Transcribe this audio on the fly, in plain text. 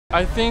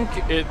I think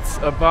it's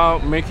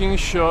about making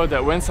sure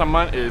that when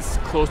someone is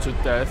close to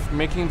death,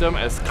 making them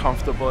as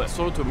comfortable,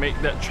 so to make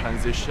that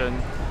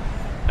transition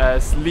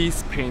as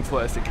least painful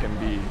as it can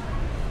be.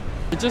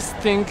 I just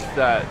think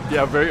that they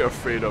are very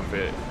afraid of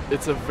it.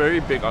 It's a very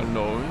big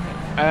unknown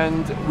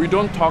and we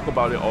don't talk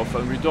about it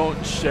often, we don't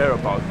share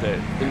about it.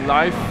 In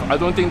life, I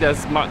don't think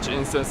there's much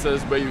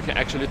instances where you can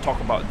actually talk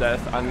about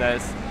death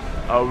unless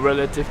a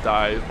relative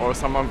dies or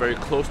someone very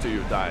close to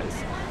you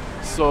dies.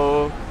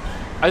 So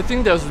I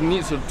think there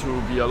needs to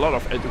be a lot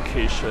of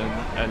education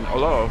and a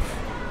lot of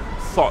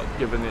thought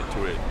given it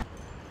to it.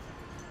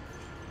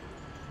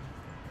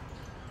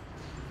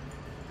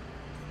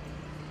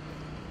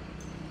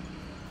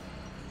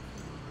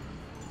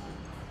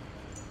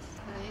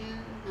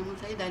 Nama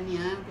saya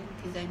Dania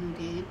binti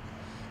Zainuddin.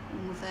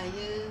 Umur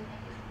saya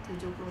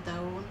 70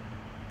 tahun.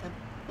 Bukan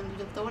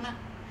 70 tahun lah.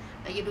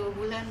 Lagi 2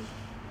 bulan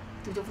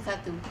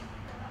 71.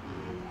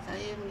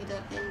 Saya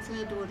mengidap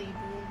kanser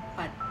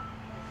 2004.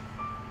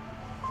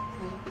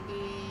 Saya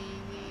pergi,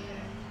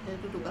 saya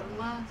duduk kat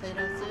rumah, saya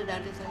rasa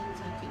dada saya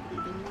sakit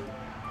dengar.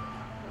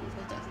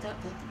 Saya tak sedap,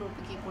 saya terus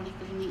pergi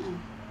poliklinik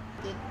lah.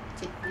 Dia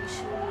cek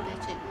tisu, dia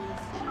cek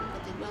mesin, kata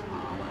dia bilang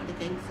awak ada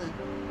kanser.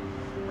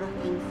 Berapa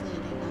kanser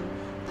dia bilang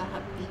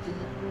tahap 3.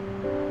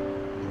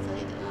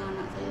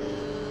 Anak saya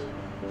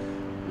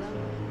bilang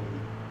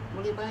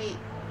boleh baik.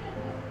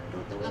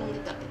 Doktor bilang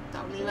dia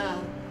tak boleh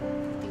lah.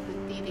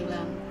 Berhenti dia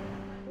bilang.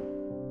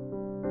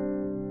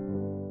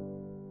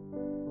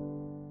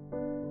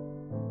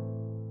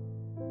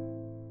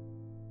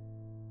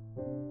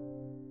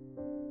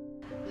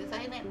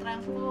 Saya naik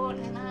transport,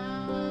 saya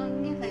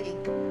nangis saja.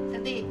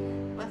 Sedih.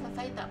 Pasal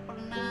saya tak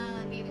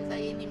pernah diri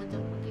saya ni macam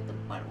pergi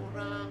tempat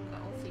orang,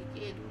 kat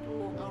HCA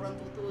duduk dengan orang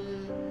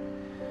tua-tua.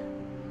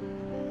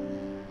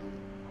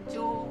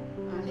 Jo,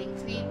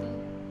 Lengsi tu,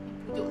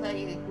 pujuk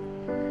saya.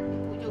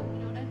 Pujuk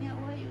dan ni,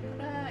 why you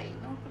cry?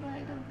 Don't cry,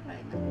 don't cry.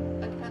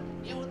 Kata-kata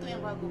Jo tu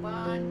yang bagus,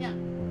 banyak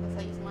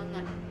saya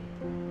semangat.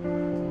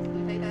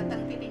 Saya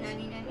datang sini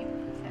nyanyi-nyanyi,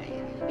 saya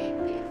lebih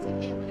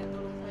HCA boleh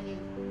tolong saya.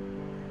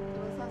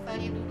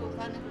 Saya duduk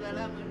sana sudah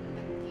lama,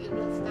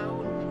 13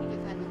 tahun saya pergi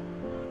sana.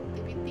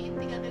 Aktiviti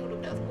ada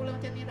budak sekolah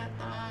macam ni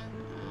datang.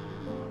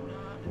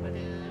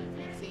 Daripada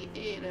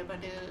HCA,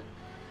 daripada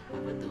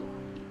apa tu,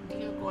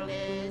 Dean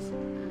College,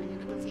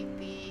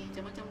 University,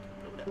 macam-macam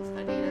budak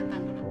study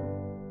datang.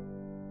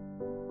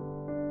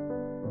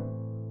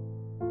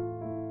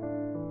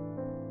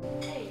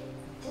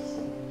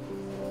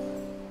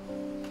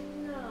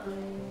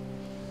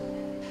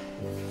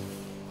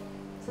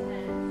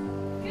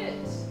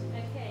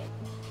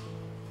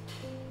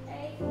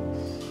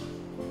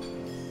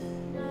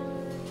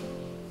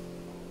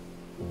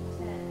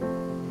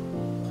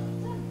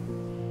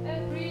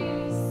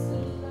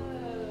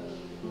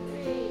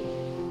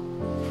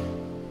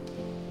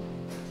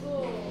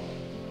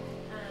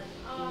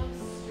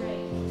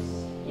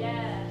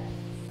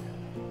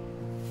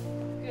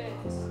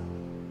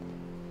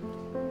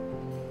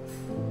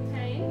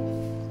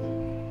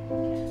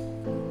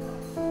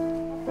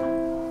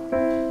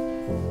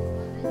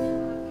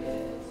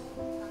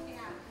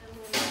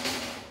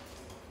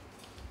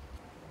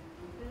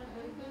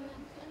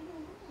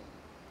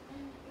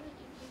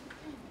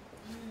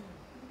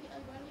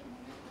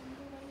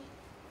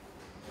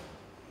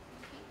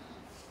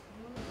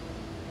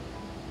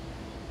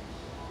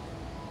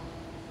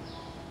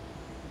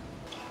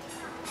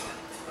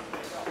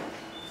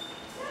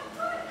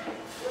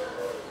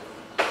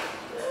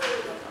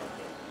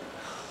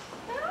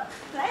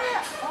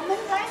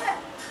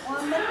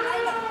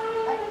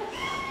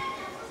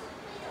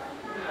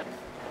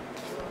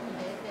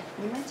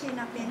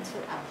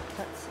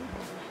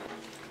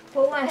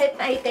 Hôn hết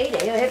tay tí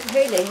để hết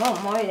phí để ngon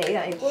môi để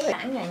rồi cuối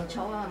ảnh nhận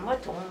cho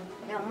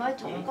mới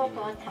thùng có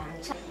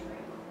thằng sắc.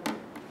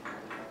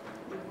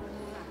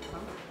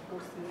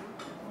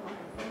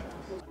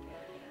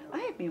 I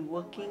have been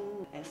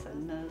working as a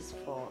nurse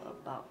for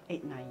about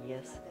 8-9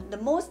 years. The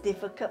most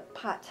difficult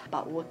part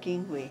about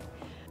working with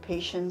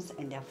patients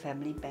and their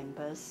family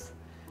members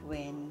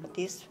when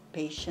these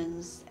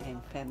patients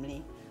and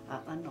family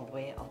are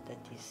unaware of the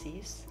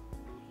disease,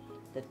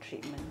 the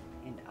treatment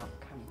and the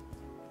outcome.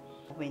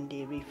 When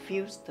they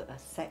refuse to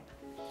accept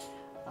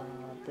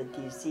the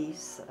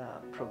disease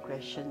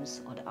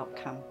progressions or the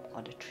outcome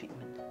or the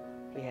treatment,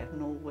 we have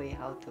no way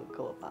how to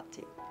go about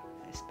it,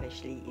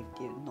 especially if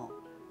they do not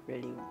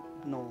really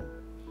know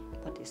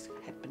what is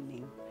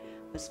happening,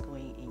 what's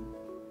going in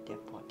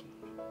their body.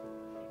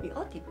 It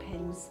all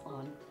depends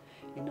on,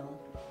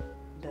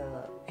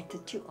 the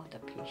attitude of the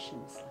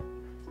patients.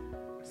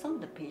 Some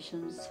of the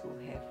patients who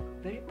have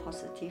very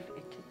positive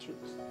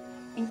attitudes,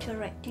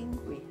 interacting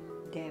with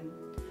them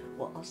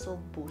will also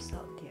boost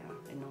out their,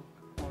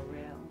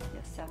 morale,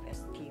 their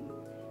self-esteem,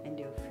 and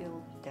they'll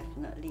feel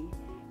definitely,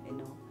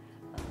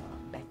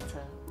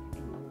 better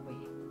in a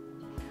way.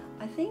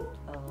 I think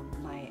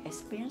my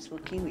experience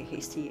working with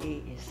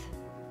HCA is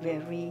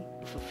very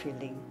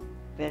fulfilling,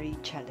 very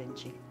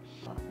challenging,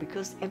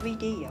 because every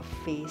day you're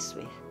faced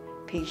with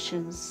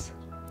patients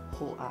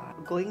who are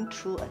going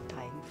through a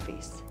dying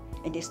phase.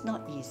 and it's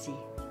not easy.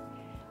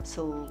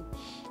 So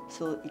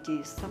it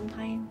is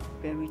sometimes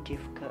very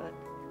difficult,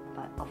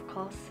 but of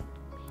course,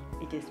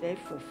 it is very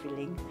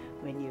fulfilling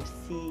when you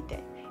see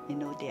that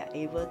they are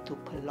able to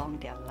prolong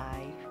their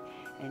life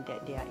and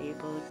that they are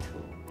able to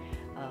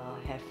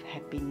have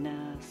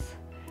happiness,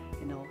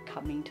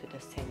 coming to the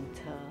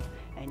center,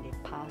 and they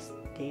pass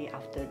day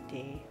after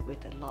day with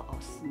a lot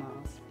of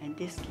smiles, and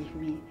this gives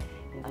me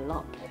a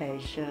lot of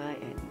pleasure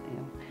and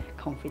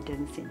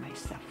confidence in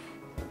myself.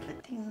 I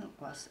think it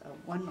was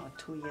 1 or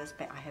 2 years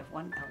back. I have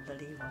one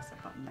elderly who was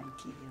about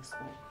 90 years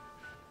old.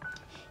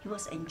 He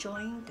was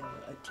enjoying the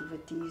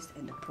activities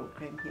and the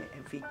program here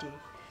every day.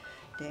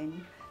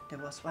 Then there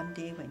was one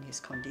day when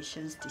his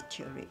conditions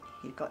deteriorated.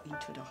 He got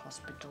into the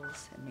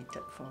hospitals,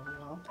 admitted for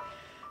a while.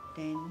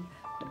 Then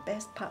the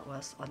best part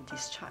was on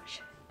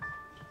discharge.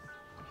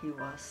 He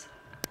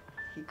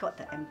got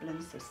the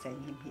ambulance to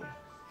send him here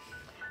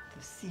to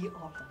see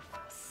all of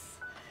us,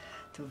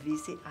 to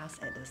visit us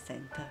at the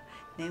center.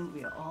 Then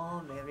we were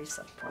all very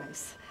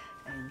surprised,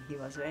 and he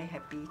was very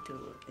happy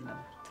to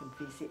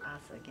visit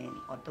us again,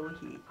 although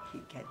he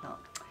cannot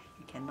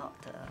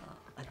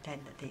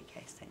attend the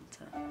daycare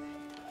center.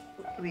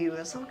 We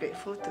were so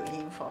grateful to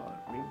him for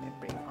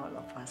remembering all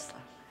of us.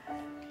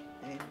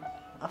 And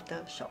after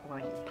a short while,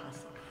 he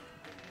passed off.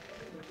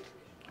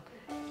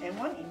 And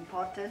one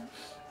important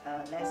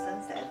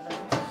lesson that I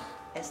learned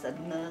as a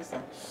nurse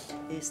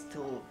is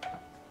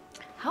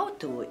how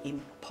to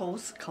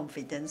impose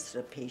confidence to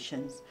the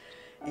patients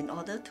in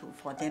order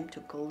for them to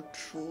go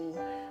through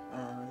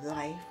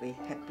life with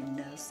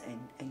happiness and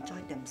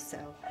enjoy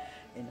themselves,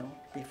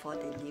 before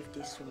they leave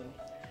this world.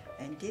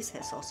 And this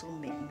has also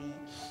made me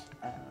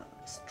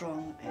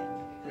strong and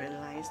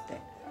realize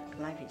that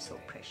life is so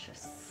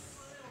precious.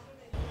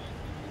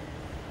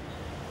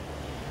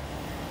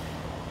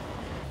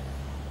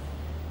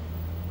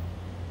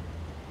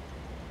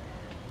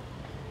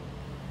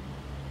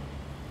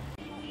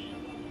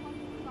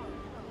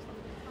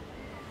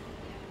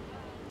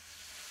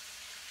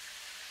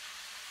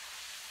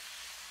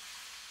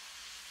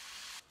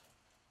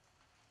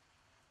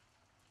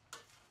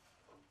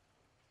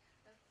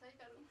 Saya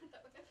kat rumah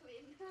tak pakai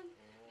selendang.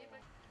 Dia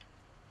pakai...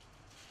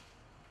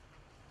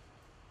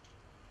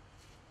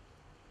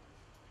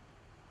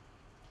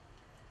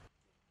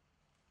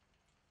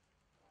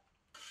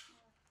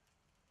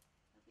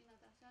 Tapi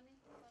Natasha ni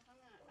susah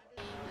sangat.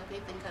 Ada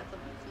tingkat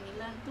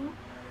 9 tu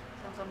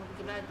sama-sama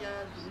pergi belajar,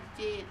 pergi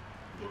masjid.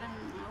 Dia bilang,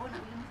 awak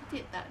nak pergi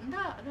masjid tak?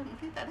 Tak,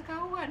 mesti tak ada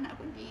kawan nak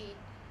pergi.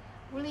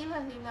 Boleh lah,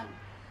 dia bilang.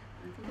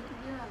 Nanti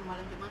dia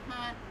malam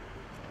Jumaat,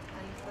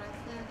 hari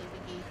Selasa dia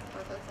pergi.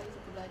 Pasal saya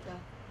suka belajar.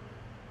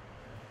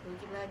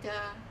 Pergi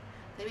belajar.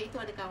 Tapi itu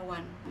ada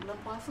kawan. Bulan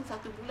puasa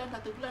satu bulan saya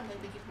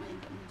pergi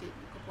semayang kat masjid.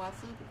 Buka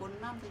puasa pukul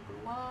 6 saya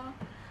keluar.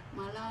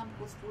 Malam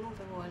pukul 10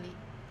 saya balik.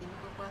 Dia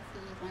buka puasa,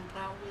 semayang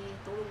tarawih,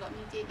 tolong kat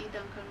masjid,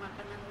 hidangkan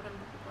makanan orang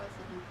buka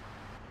puasa.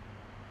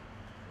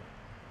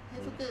 Saya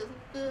suka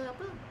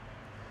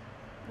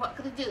buat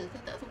kerja.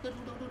 Saya tak suka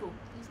duduk-duduk.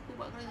 Saya suka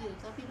buat kerja.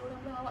 Tapi diorang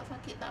bilang awak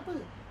sakit, tak apa.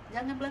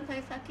 Jangan bilang saya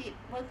sakit.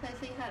 Bilang saya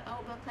sihat.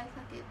 Awak bilang saya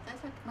sakit. Saya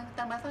sakit,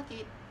 tambah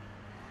sakit.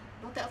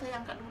 Tak saya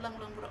angkat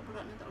ulang-ulang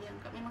berat-berat ni tak boleh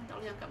angkat. Memang tak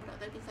boleh angkat berat.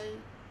 Tapi saya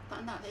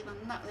tak nak. Saya bilang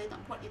nak. Saya nak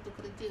buat itu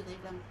kerja. Saya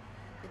bilang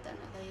saya tak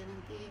nak saya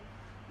nanti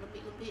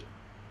lembik-lembik.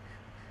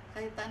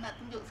 Saya tak nak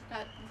tunjuk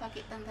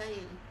kesakitan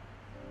saya.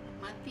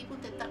 Mati pun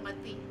tetap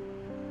mati.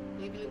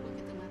 Bila-bila pun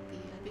kita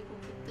mati. Habis kalau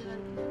kita ada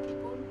penyakit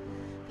pun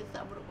kita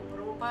tak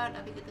berobat.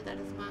 Habis kita tak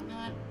ada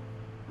semangat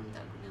pun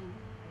tak guna.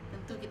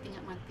 Tentu kita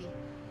ingat mati.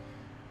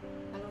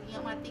 Kalau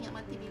ingat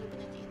mati bila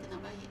penyakit kita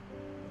nak baik.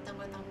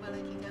 Tambah-tambah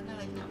lagi.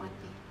 Janganlah ingat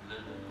mati.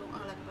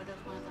 Doalah kepada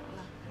Allah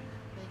Ta'ala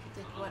supaya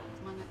kita kuat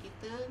semangat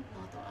kita.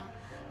 Doa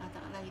Allah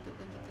Ta'ala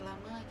hidupkan kita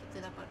lama, kita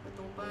dapat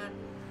bertobat,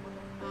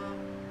 berdoa,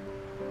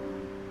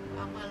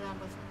 amallah,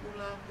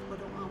 bersyukurlah,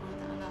 berdoa Allah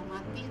Ta'ala.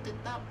 Mati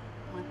tetap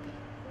mati.